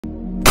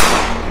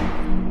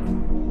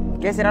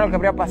¿Qué será lo que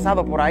habría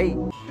pasado por ahí?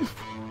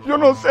 Yo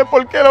no sé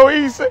por qué lo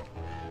hice.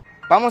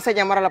 Vamos a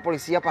llamar a la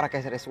policía para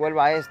que se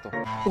resuelva esto.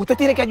 Usted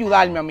tiene que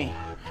ayudarme a mí.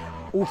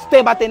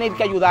 Usted va a tener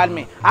que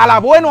ayudarme, a la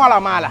buena o a la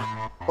mala.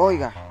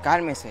 Oiga,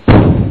 cálmese.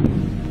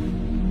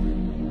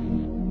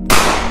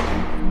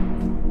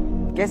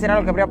 ¿Qué será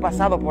lo que habría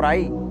pasado por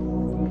ahí?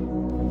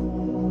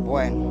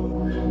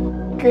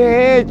 Bueno. ¿Qué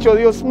he hecho,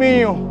 Dios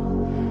mío?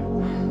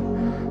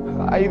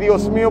 Ay,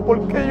 Dios mío,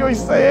 ¿por qué yo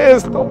hice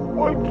esto?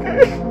 ¿Por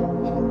qué?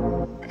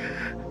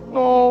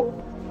 No.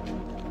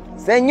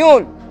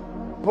 Señor,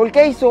 ¿por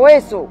qué hizo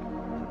eso?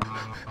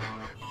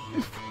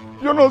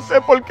 Yo no sé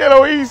por qué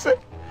lo hice.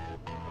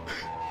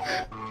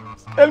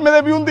 Él me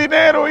debió un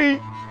dinero y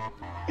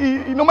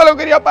no me lo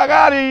quería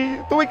pagar y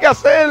tuve que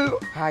hacerlo.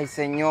 Ay,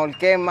 señor,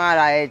 qué mal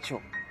ha hecho.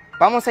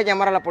 Vamos a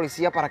llamar a la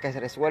policía para que se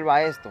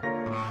resuelva esto.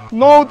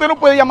 No, usted no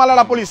puede llamar a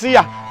la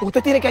policía.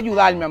 Usted tiene que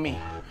ayudarme a mí.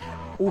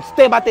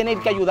 Usted va a tener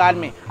que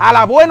ayudarme, a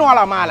la buena o a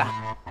la mala.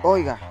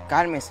 Oiga,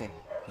 cálmese.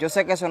 Yo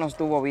sé que eso no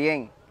estuvo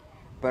bien,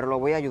 pero lo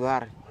voy a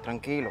ayudar,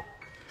 tranquilo.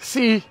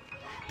 Sí,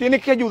 tiene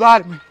que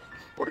ayudarme,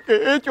 porque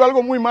he hecho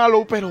algo muy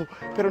malo, pero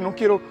no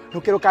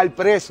quiero caer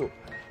preso,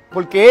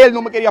 porque él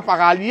no me quería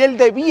pagar y él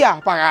debía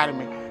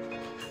pagarme.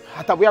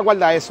 Hasta voy a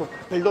guardar eso.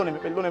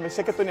 Perdóneme,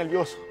 sé que estoy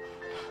nervioso.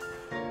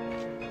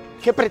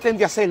 ¿Qué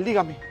pretende hacer?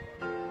 Dígame.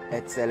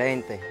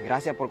 Excelente,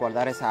 gracias por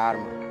guardar esa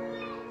arma.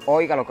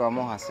 Oiga lo que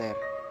vamos a hacer.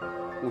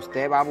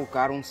 Usted va a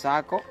buscar un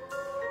saco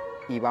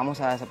y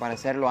vamos a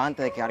desaparecerlo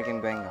antes de que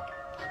alguien venga.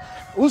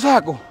 ¿Un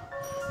saco?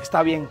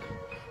 Está bien.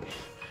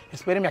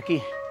 Espéreme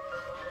aquí.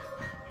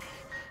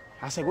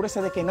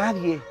 Asegúrese de que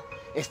nadie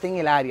esté en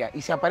el área.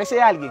 Y si aparece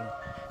alguien,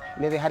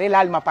 le dejaré el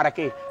arma para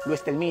que lo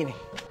extermine.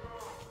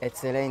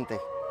 Excelente.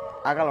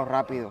 Hágalo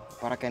rápido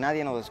para que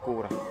nadie nos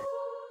descubra.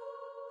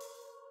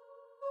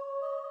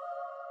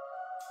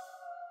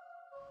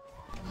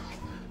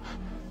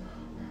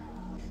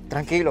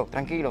 Tranquilo,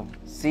 tranquilo.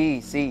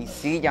 Sí,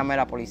 llamé a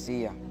la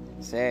policía.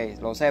 Sí,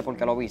 lo sé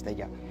porque lo viste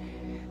ya.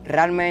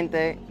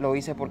 Realmente lo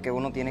hice porque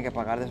uno tiene que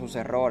pagar de sus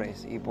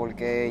errores y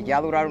porque ya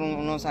durar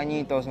unos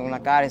añitos en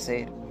una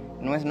cárcel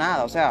no es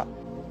nada, o sea,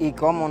 y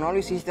como no lo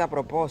hiciste a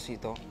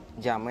propósito,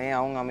 llamé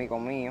a un amigo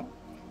mío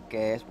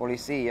que es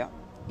policía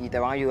y te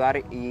van a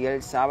ayudar y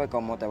él sabe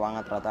cómo te van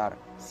a tratar.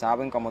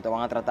 Saben cómo te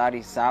van a tratar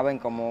y saben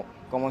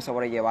cómo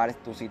sobrellevar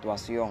tu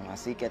situación,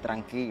 así que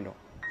tranquilo.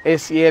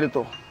 Es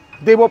cierto,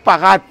 debo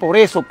pagar por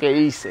eso que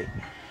hice.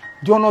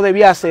 Yo no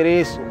debía hacer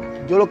eso.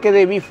 Yo lo que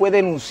debí fue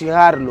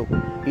denunciarlo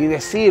y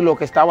decir lo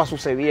que estaba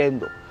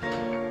sucediendo.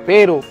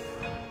 Pero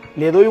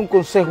le doy un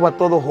consejo a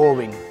todo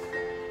joven,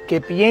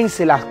 que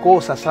piense las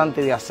cosas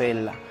antes de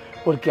hacerlas,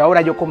 porque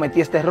ahora yo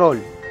cometí este error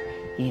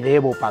y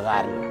debo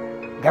pagarlo.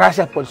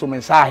 Gracias por su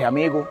mensaje,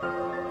 amigo,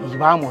 y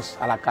vamos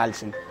a la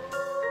cárcel.